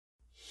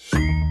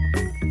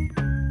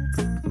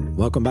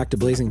Welcome back to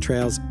Blazing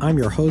Trails. I'm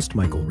your host,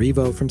 Michael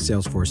Revo from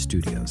Salesforce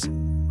Studios.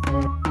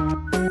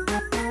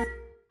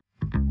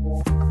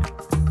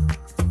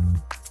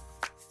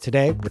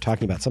 Today, we're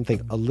talking about something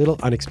a little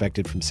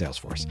unexpected from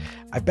Salesforce.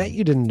 I bet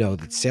you didn't know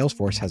that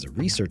Salesforce has a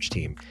research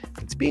team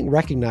that's being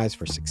recognized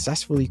for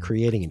successfully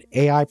creating an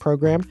AI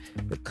program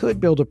that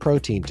could build a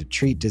protein to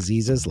treat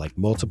diseases like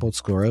multiple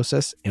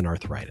sclerosis and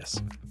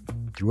arthritis.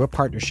 Through a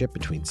partnership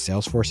between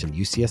Salesforce and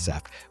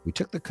UCSF, we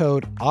took the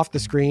code off the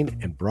screen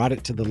and brought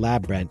it to the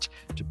lab bench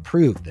to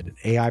prove that an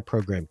AI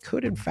program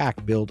could in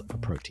fact build a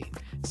protein,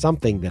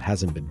 something that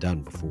hasn't been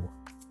done before.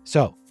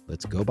 So,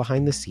 let's go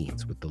behind the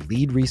scenes with the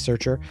lead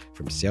researcher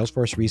from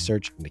Salesforce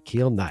Research,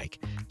 Nikhil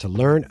Naik, to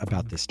learn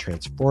about this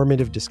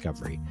transformative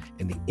discovery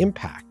and the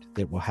impact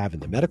that it will have in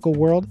the medical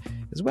world,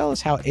 as well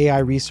as how AI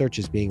research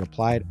is being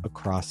applied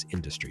across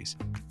industries.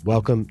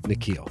 Welcome,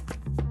 Nikhil.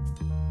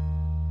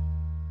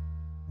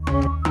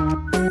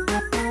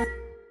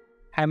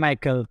 Hi,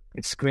 Michael.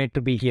 It's great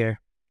to be here.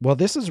 Well,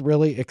 this is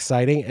really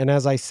exciting. And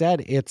as I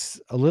said,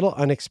 it's a little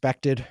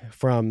unexpected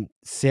from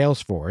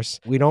Salesforce.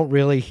 We don't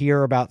really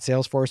hear about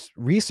Salesforce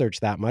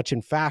research that much.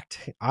 In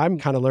fact, I'm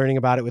kind of learning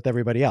about it with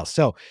everybody else.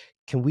 So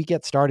can we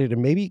get started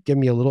and maybe give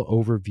me a little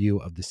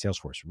overview of the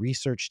Salesforce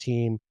research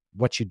team,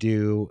 what you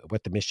do,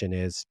 what the mission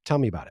is? Tell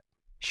me about it.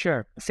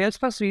 Sure.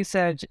 Salesforce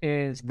Research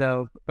is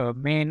the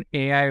main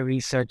AI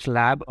research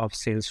lab of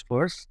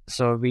Salesforce.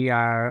 So we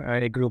are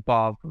a group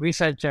of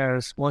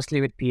researchers,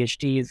 mostly with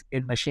PhDs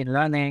in machine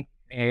learning,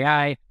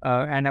 AI,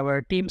 and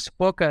our team's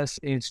focus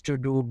is to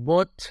do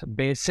both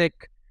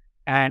basic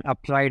and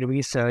applied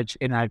research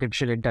in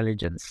artificial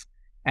intelligence.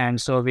 And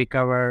so we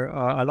cover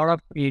a lot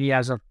of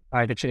areas of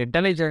artificial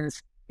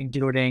intelligence,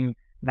 including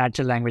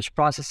natural language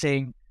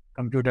processing,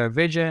 computer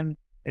vision,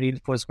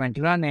 reinforcement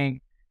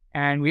learning,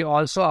 and we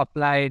also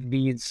apply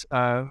these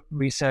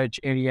research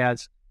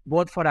areas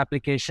both for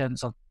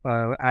applications of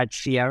at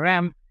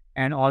CRM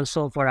and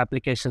also for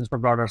applications for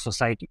broader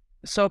society.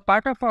 So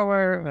part of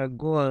our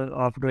goal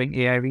of doing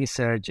AI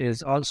research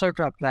is also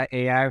to apply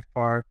AI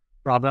for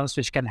problems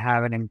which can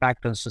have an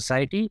impact on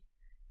society.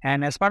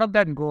 And as part of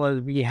that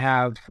goal, we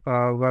have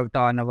worked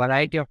on a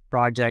variety of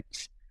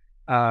projects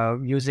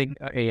using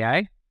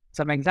AI.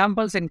 Some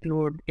examples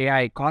include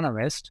AI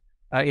Economist.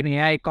 In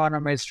AI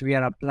Economist, we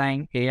are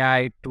applying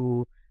AI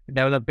to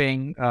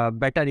developing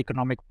better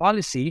economic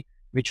policy,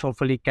 which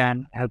hopefully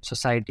can help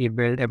society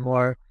build a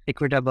more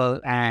equitable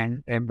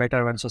and a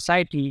better run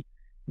society.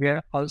 We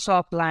are also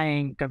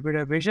applying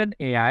computer vision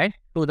AI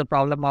to the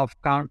problem of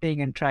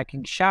counting and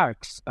tracking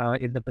sharks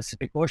in the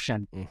Pacific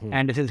Ocean. Mm-hmm.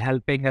 And this is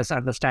helping us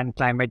understand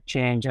climate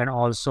change and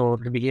also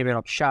the behavior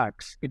of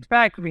sharks. In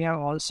fact, we have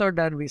also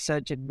done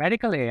research in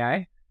medical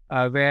AI,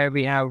 where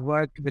we have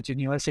worked with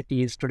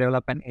universities to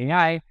develop an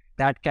AI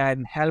that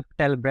can help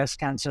tell breast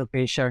cancer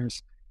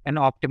patients an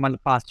optimal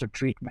path to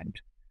treatment.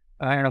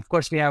 And of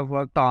course, we have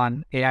worked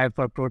on AI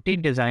for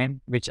protein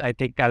design, which I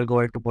think I'll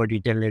go into more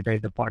detail later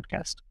in the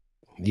podcast.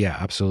 Yeah,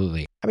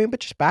 absolutely. I mean, but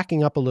just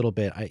backing up a little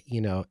bit,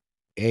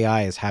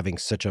 AI is having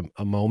such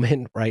a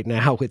moment right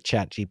now with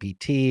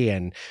ChatGPT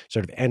and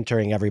sort of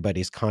entering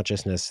everybody's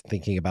consciousness,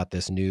 thinking about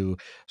this new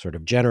sort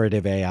of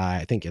generative AI.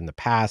 I think in the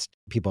past,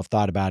 people have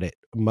thought about it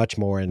much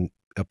more in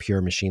a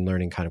pure machine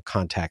learning kind of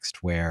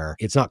context where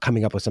it's not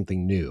coming up with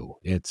something new.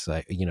 It's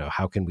like,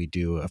 how can we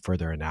do a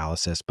further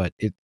analysis? But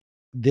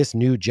this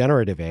new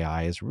generative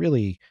AI is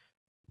really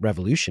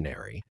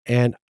revolutionary.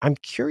 And I'm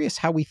curious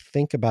how we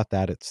think about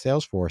that at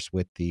Salesforce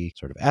with the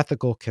sort of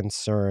ethical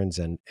concerns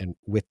and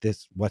with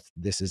this, what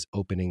this is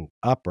opening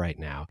up right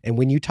now. And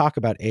when you talk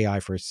about AI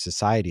for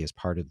society as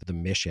part of the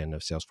mission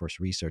of Salesforce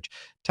Research,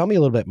 tell me a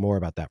little bit more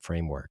about that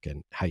framework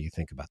and how you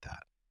think about that.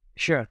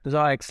 Sure. Those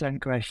are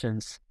excellent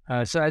questions.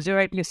 So as you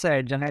rightly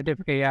said, generative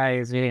AI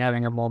is really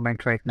having a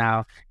moment right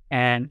now.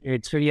 And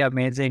it's really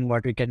amazing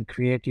what we can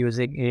create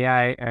using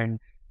AI and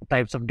the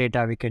types of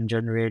data we can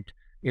generate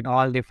in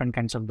all different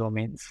kinds of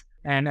domains.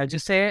 And as you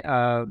say,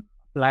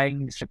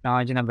 applying this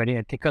technology in a very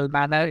ethical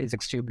manner is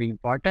extremely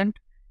important.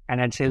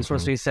 And at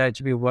Salesforce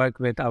Research, we work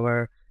with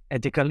our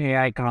Ethical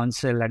AI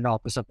Council and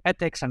Office of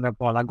Ethics under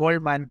Paula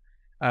Goldman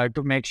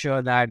to make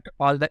sure that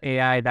all the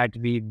AI that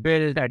we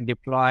build and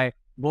deploy,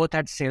 both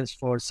at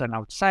Salesforce and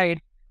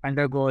outside,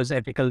 undergoes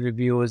ethical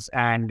reviews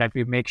and that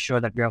we make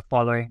sure that we are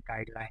following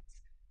guidelines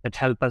that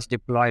help us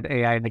deploy the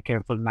AI in a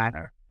careful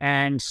manner.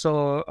 And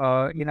so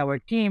in our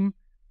team,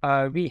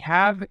 we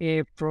have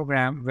a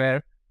program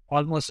where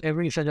almost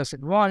every researcher is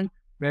involved,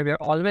 where we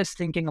are always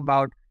thinking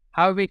about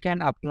how we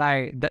can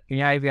apply the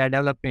AI we are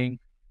developing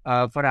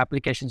for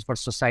applications for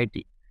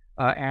society.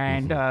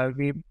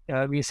 We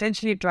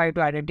essentially try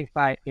to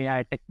identify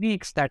AI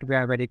techniques that we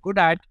are very good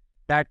at,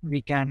 that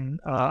we can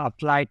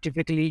apply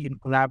typically in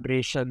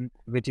collaboration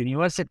with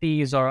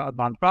universities or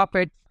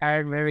nonprofits,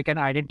 and where we can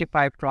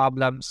identify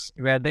problems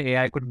where the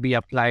AI could be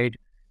applied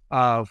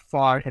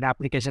for an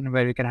application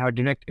where we can have a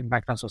direct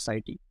impact on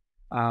society.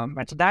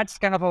 And so that's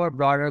kind of our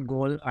broader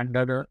goal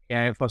under the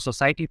AI for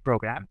Society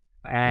program.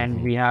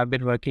 And we have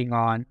been working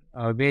on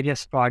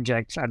various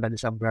projects under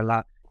this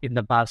umbrella in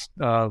the past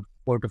 4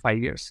 to 5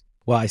 years.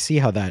 Well, I see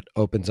how that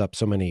opens up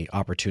so many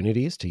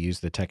opportunities to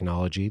use the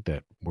technology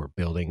that we're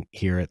building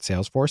here at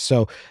Salesforce.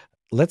 So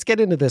let's get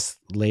into this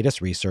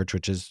latest research,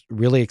 which is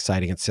really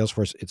exciting. At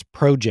Salesforce, it's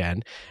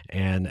ProGen.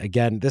 And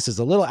again, this is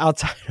a little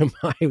outside of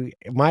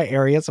my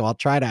area, so I'll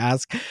try to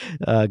ask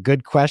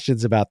good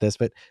questions about this.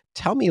 But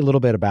tell me a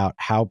little bit about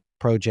how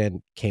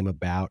ProGen came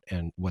about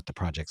and what the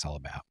project's all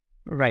about.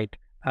 Right.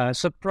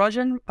 So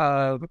Progen,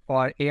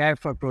 or AI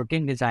for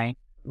protein design,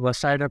 was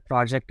started a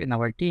project in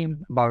our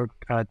team about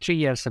 3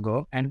 years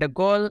ago. And the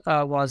goal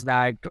was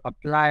that to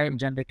apply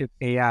generative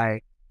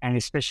AI and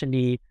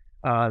especially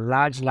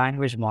large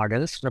language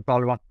models to the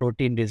problem of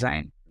protein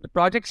design. The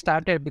project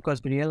started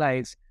because we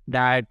realized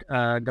that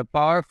the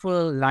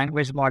powerful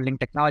language modeling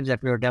technology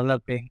that we were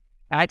developing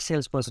at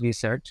Salesforce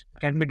Research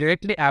can be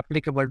directly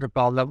applicable to the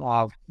problem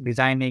of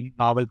designing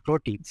novel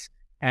proteins.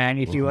 And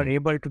if you are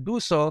able to do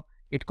so,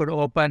 it could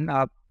open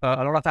up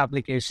a lot of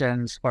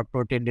applications for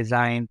protein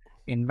design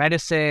in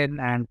medicine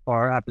and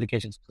for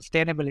applications of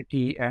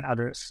sustainability and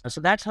others.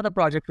 So that's how the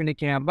project really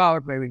came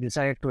about, where we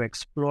decided to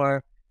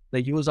explore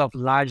the use of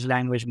large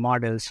language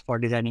models for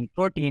designing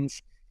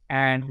proteins.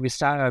 And we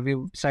started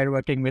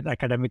working with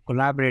academic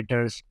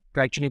collaborators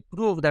to actually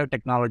prove that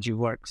technology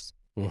works.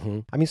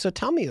 I mean, so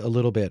tell me a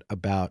little bit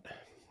about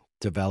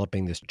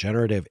developing this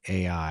generative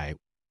AI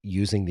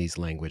using these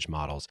language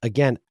models.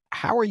 Again,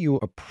 how are you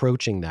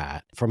approaching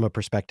that from a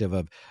perspective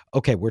of,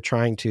 okay, we're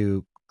trying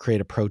to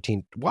create a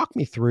protein? Walk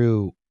me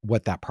through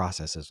what that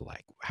process is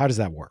like. How does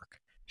that work?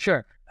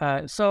 Sure.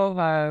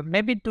 So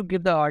maybe to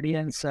give the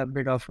audience a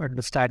bit of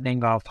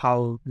understanding of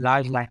how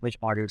large language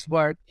models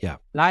work. Yeah.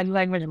 Large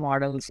language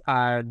models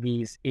are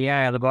these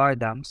AI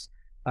algorithms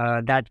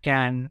that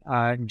can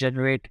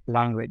generate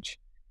language.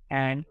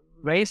 And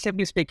very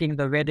simply speaking,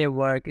 the way they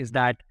work is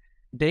that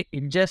they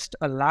ingest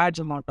a large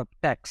amount of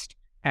text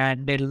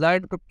and they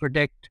learn to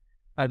predict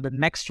the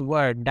next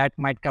word that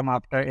might come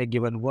after a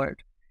given word.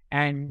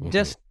 And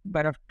just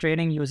by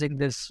training using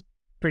this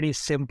pretty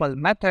simple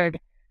method,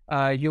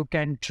 you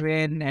can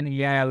train an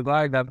AI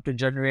algorithm to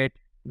generate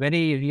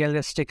very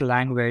realistic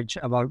language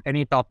about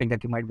any topic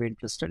that you might be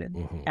interested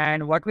in.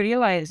 And what we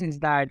realize is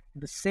that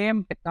the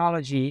same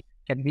technology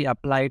can be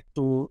applied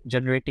to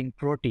generating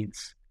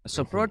proteins.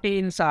 So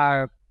proteins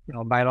are,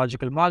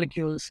 biological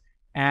molecules,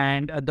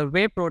 and the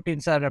way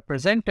proteins are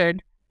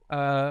represented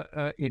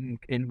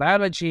in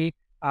biology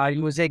are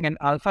using an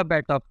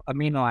alphabet of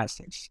amino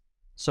acids.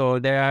 So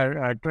there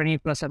are 20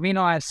 plus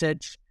amino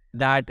acids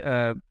that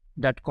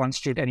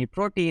constitute any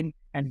protein.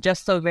 And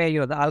just the way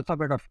the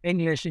alphabet of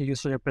English is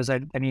used to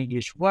represent any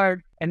English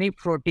word, any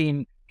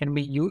protein can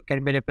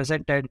be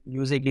represented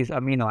using these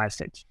amino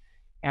acids.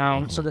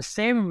 So the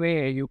same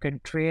way you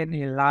can train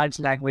a large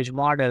language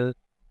model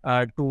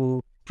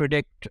to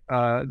predict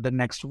the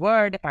next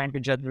word and to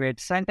generate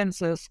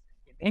sentences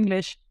in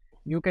English,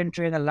 you can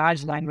train a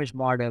large language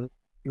model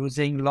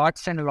using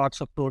lots and lots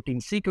of protein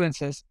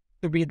sequences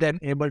to be then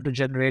able to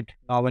generate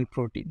novel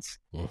proteins.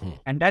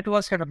 And that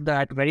was kind of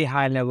that very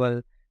high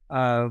level,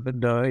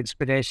 the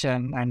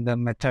inspiration and the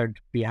method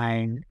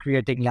behind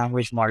creating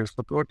language models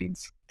for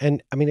proteins.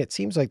 And I mean, it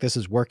seems like this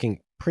is working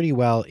pretty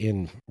well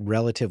in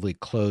relatively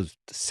closed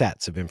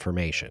sets of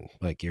information,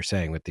 like you're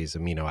saying with these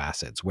amino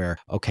acids, where,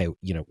 okay,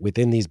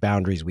 within these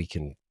boundaries, we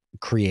can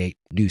create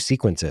new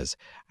sequences.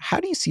 How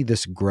do you see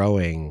this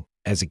growing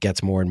as it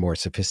gets more and more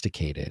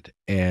sophisticated,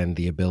 and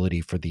the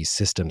ability for these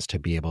systems to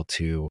be able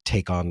to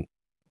take on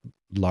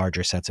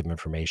larger sets of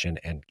information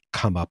and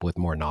come up with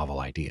more novel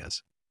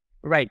ideas?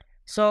 Right.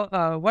 So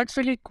what's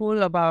really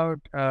cool about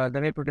the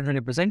way proteins are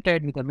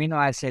represented with amino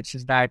acids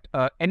is that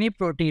any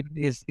protein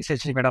is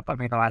essentially made of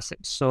amino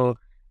acids. So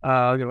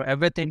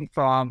everything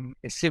from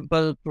a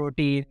simple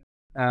protein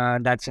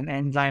that's an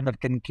enzyme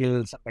that can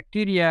kill some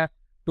bacteria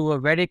to a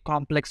very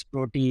complex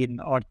protein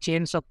or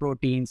chains of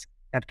proteins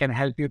that can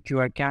help you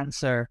cure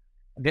cancer.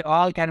 They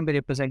all can be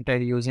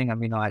represented using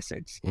amino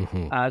acids.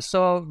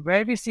 So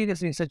where we see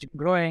this research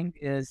growing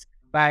is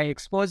by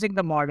exposing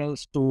the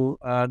models to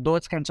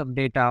those kinds of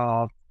data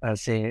of,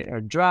 say,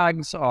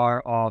 drugs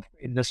or of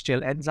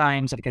industrial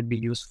enzymes that can be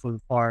useful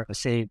for,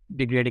 say,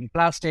 degrading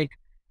plastic.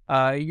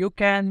 You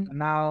can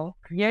now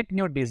create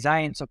new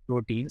designs of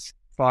proteins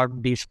for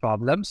these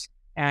problems.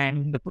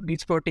 And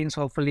these proteins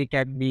hopefully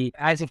can be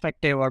as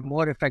effective or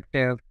more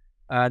effective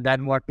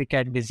than what we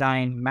can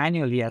design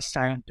manually as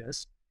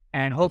scientists.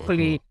 And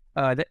hopefully,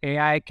 the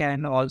AI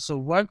can also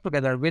work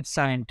together with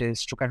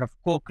scientists to kind of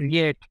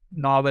co-create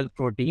novel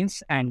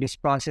proteins. And this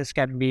process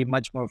can be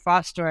much more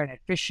faster and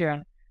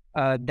efficient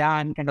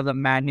than kind of the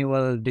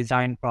manual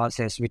design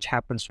process, which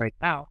happens right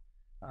now.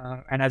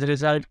 And as a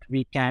result,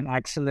 we can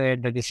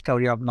accelerate the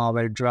discovery of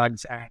novel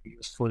drugs and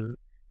useful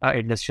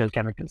industrial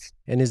chemicals.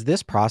 And is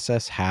this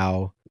process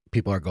how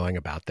people are going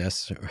about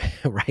this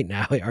right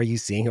now? Are you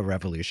seeing a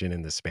revolution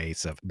in the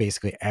space of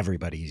basically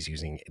everybody's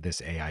using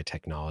this AI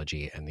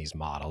technology and these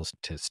models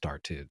to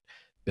start to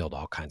build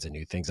all kinds of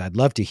new things? I'd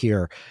love to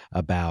hear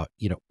about,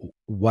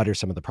 what are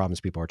some of the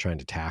problems people are trying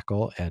to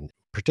tackle, and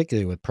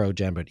particularly with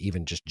ProGen, but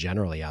even just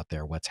generally out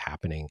there, what's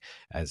happening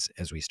as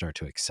we start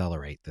to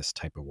accelerate this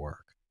type of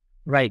work?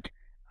 Right.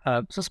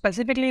 So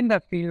specifically in the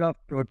field of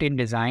protein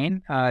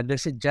design,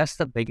 this is just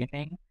the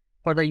beginning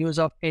for the use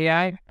of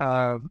AI.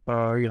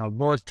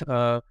 Both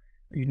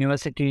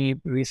university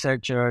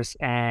researchers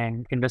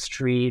and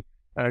industry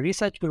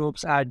research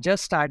groups are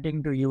just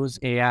starting to use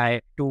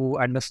AI to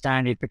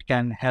understand if it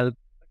can help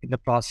in the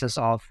process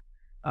of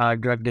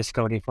drug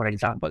discovery, for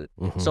example.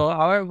 Hmm. So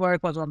our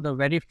work was on the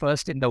very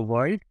first in the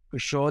world to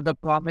show the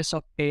promise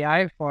of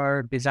AI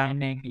for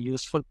designing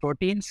useful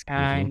proteins. Hmm.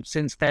 And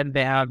since then,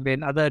 there have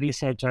been other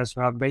researchers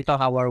who have built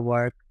on our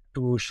work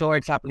to show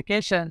its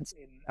applications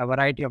in a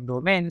variety of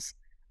domains.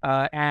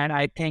 And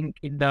I think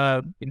in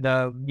the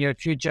near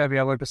future, we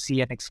are going to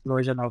see an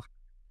explosion of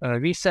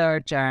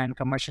research and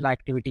commercial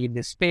activity in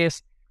this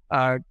space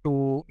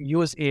to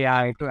use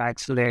AI to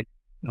accelerate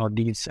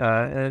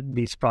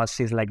these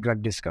processes like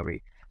drug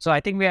discovery. So I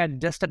think we are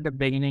just at the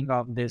beginning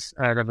of this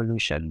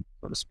revolution,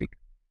 so to speak.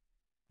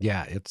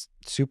 Yeah, it's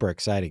super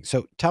exciting.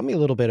 So tell me a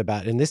little bit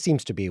about, and this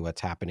seems to be what's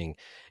happening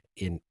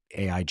in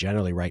AI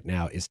generally right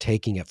now, is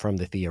taking it from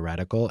the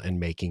theoretical and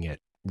making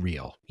it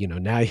real.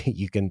 Now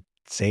you can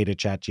say to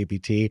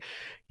ChatGPT,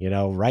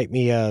 write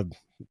me a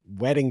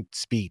wedding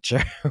speech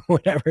or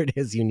whatever it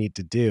is you need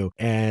to do.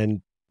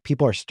 And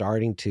people are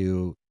starting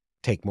to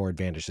take more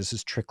advantage. This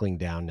is trickling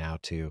down now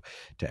to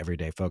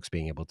everyday folks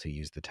being able to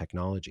use the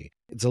technology.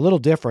 It's a little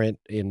different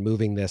in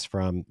moving this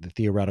from the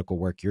theoretical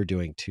work you're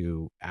doing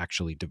to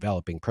actually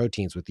developing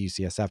proteins with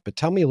UCSF. But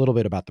tell me a little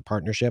bit about the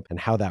partnership and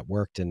how that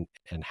worked and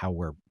how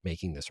we're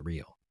making this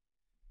real.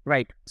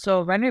 Right.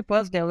 So when we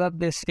first developed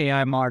this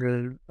AI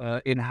model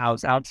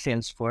in-house at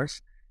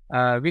Salesforce,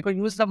 we could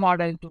use the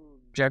model to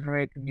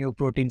generate new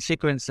protein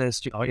sequences.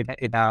 On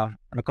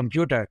a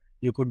computer,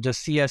 you could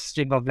just see a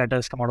string of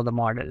letters come out of the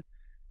model.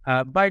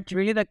 But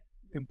really, the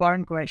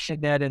important question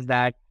there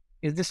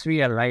is this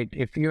real, right?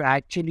 If you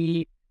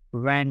actually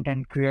went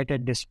and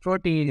created this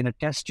protein in a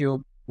test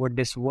tube, would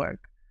this work?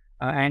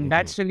 And Hmm.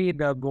 that's really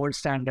the gold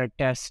standard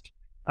test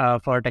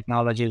for a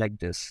technology like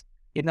this.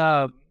 In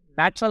a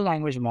natural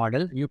language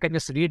model, you can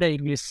just read an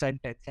English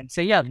sentence and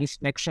say, yeah,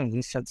 this makes sense,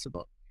 this is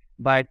sensible.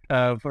 But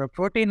for a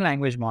protein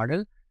language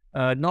model,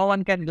 no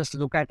one can just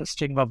look at a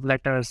string of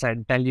letters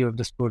and tell you if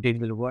this protein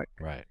will work.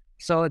 Right.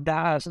 So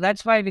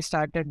that's why we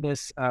started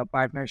this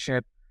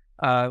partnership,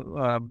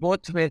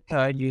 both with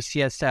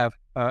UCSF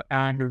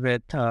and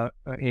with a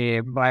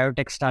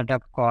biotech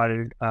startup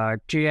called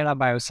Tierra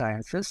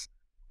Biosciences.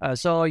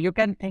 So you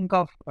can think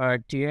of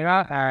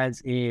Tierra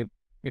as a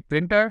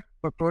printer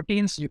for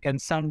proteins. You can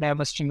send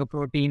them a string of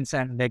proteins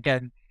and they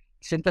can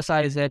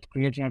synthesize it,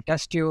 create in a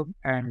test tube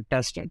and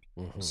test it.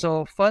 Hmm.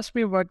 So first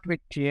we worked with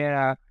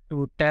Tierra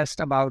to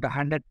test about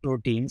 100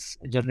 proteins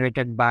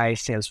generated by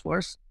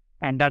Salesforce,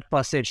 and that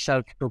process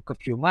itself took a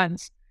few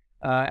months.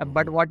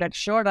 But Hmm. what that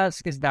showed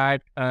us is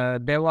that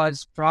there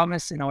was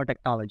promise in our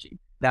technology,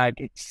 that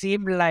it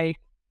seemed like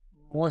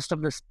most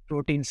of the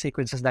protein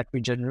sequences that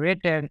we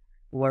generated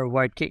were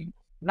working.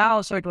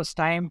 Now, so it was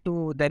time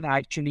to then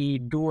actually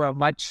do a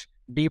much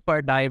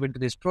deeper dive into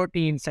these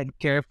proteins and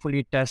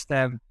carefully test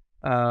them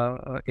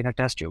in a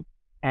test tube.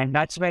 And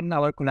that's when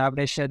our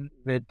collaboration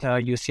with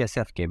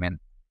UCSF came in.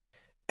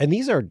 And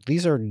these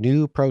are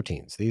new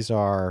proteins. These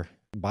are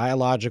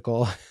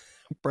biological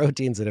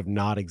proteins that have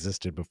not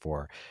existed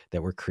before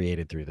that were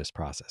created through this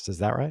process. Is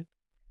that right?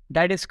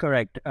 That is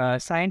correct.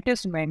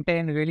 Scientists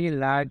maintain really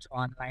large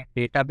online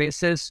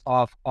databases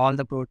of all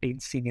the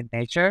proteins seen in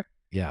nature.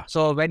 Yeah.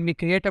 So when we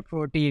create a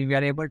protein, we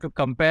are able to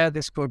compare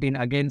this protein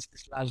against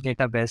this large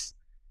database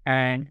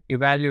and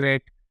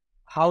evaluate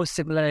how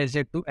similar is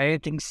it to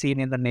anything seen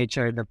in the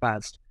nature in the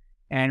past.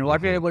 And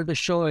what we're Hmm. able to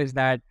show is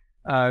that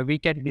we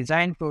can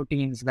design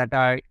proteins that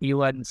are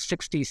even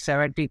 60,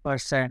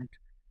 70%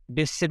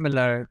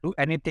 dissimilar to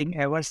anything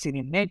ever seen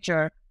in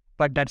nature,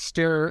 but that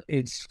still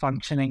is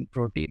functioning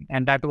protein.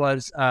 And that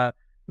was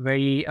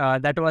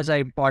an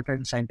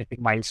important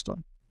scientific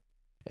milestone.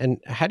 And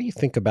how do you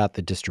think about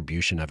the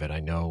distribution of it?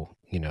 I know,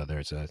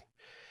 there's a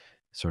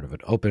sort of an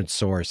open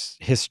source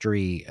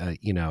history,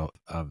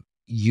 of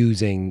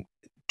using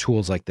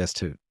tools like this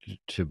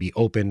to be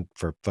open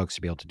for folks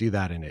to be able to do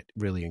that, and it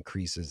really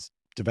increases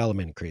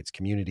development, creates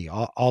community,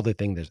 all the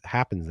thing that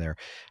happens there.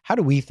 How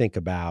do we think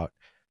about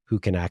who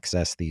can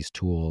access these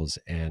tools,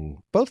 and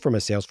both from a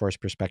Salesforce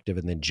perspective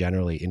and then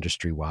generally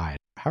industry wide?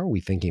 How are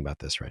we thinking about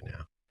this right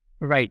now?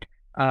 Right.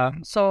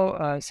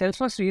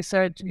 Salesforce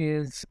Research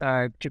is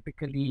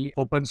typically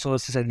open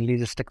sources and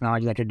releases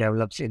technology that it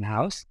develops in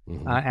house.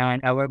 Hmm.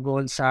 And our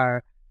goals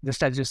are,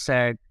 just as you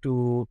said,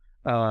 to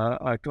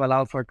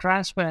allow for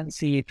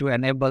transparency, to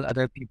enable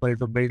other people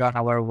to build on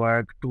our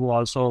work, to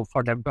also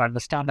for them to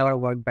understand our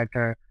work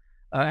better.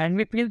 And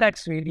we feel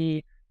that's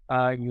really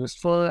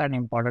useful and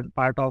important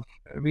part of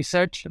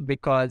research,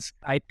 because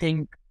I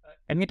think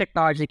any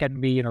technology can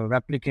be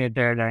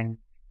replicated and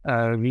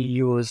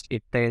reused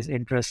if there's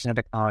interest in the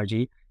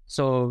technology.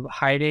 So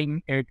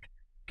hiding it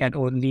can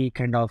only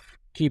kind of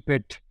keep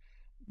it,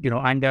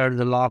 under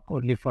the lock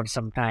only for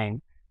some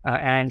time.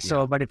 Yeah.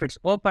 But if it's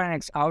open and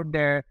it's out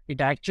there,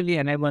 it actually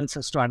enables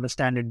us to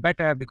understand it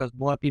better because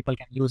more people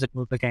can use it,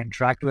 more people can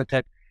interact with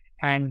it.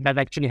 And that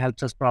actually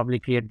helps us probably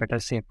create better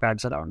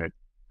safeguards around it.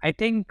 I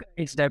think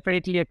it's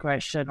definitely a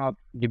question of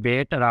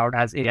debate around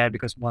as AI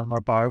becomes more and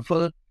more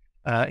powerful.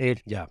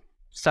 If Yeah.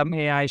 some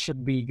AI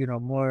should be,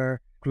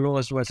 more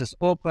closed versus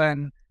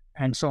open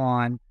and so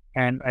on.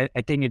 And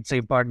I think it's an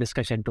important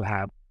discussion to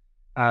have.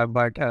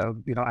 But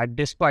at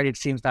this point, it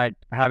seems that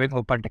having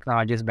open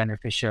technology is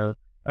beneficial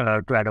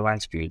to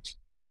advanced fields.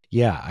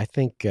 Yeah, I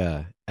think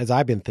as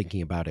I've been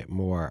thinking about it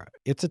more,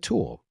 it's a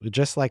tool,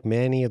 just like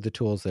many of the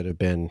tools that have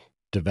been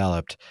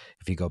developed.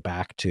 If you go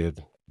back to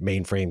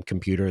mainframe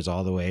computers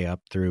all the way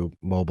up through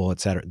mobile, et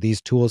cetera,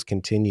 these tools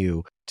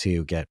continue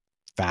to get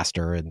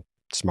faster and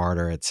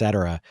smarter, et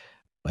cetera.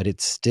 But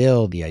it's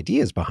still the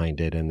ideas behind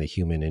it and the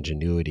human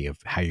ingenuity of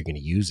how you're going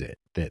to use it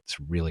that's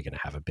really going to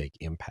have a big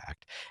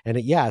impact.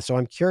 And so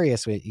I'm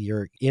curious,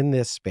 you're in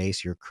this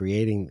space, you're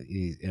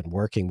creating and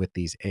working with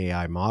these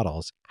AI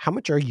models. How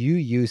much are you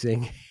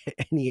using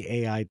any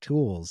AI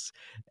tools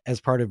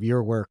as part of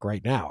your work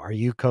right now? Are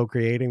you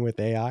co-creating with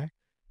AI?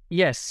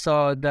 Yes,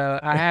 so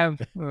I have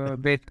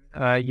been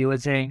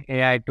using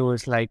AI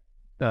tools like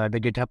the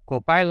GitHub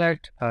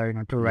Copilot,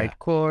 to Yeah. write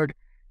code.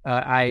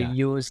 I Yeah.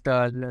 use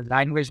the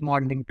language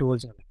modeling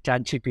tools,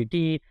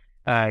 ChatGPT,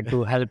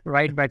 to help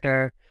write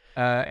better.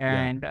 Yeah.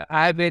 And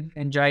I've been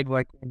enjoyed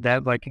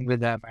working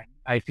with them. And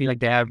I feel like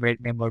they have made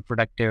me more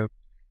productive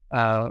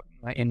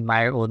in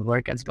my own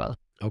work as well.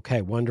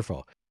 Okay,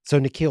 wonderful. So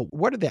Nikhil,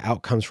 what are the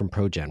outcomes from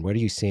ProGen? What are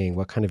you seeing?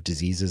 What kind of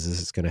diseases is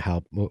this going to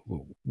help?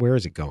 Where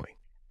is it going?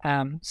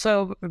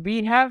 So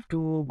we have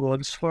two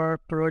goals for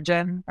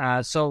ProGen.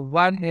 So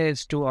one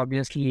is to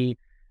obviously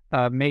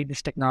make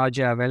this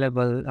technology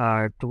available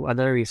to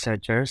other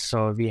researchers.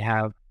 So we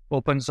have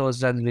open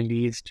source and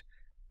released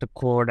the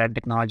code and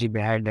technology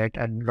behind it,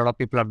 and a lot of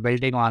people are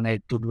building on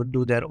it to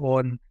do their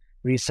own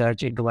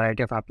research into a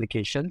variety of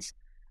applications.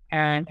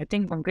 And I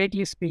think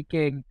concretely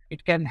speaking,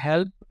 it can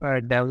help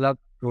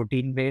develop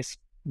protein-based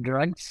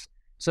drugs.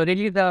 So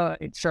really,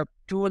 it's a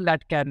tool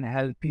that can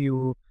help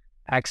you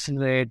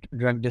accelerate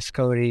drug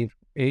discovery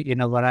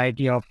in a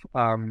variety of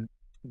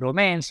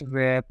domains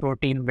where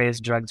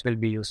protein-based drugs will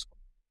be useful.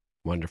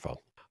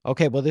 Wonderful.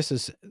 Okay, well, this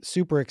is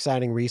super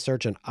exciting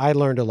research, and I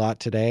learned a lot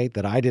today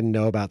that I didn't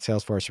know about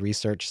Salesforce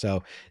research.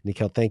 So,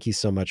 Nikhil, thank you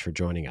so much for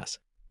joining us.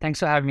 Thanks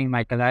for having me,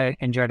 Michael. I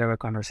enjoyed our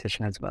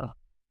conversation as well.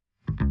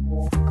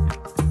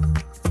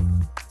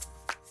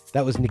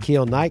 That was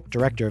Nikhil Naik,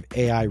 Director of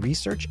AI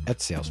Research at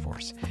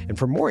Salesforce. And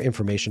for more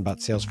information about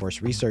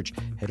Salesforce research,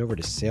 head over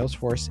to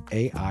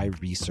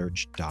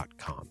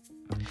salesforceairesearch.com.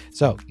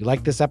 So, you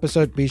like this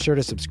episode? Be sure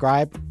to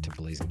subscribe to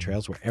Blazing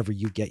Trails wherever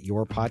you get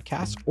your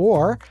podcasts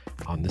or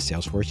on the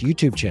Salesforce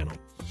YouTube channel.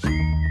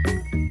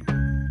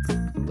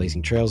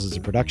 Blazing Trails is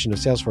a production of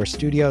Salesforce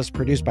Studios,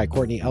 produced by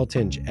Courtney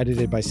Eltinge,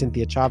 edited by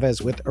Cynthia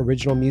Chavez, with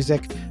original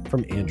music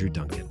from Andrew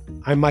Duncan.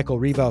 I'm Michael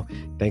Revo.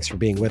 Thanks for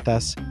being with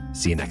us.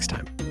 See you next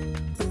time.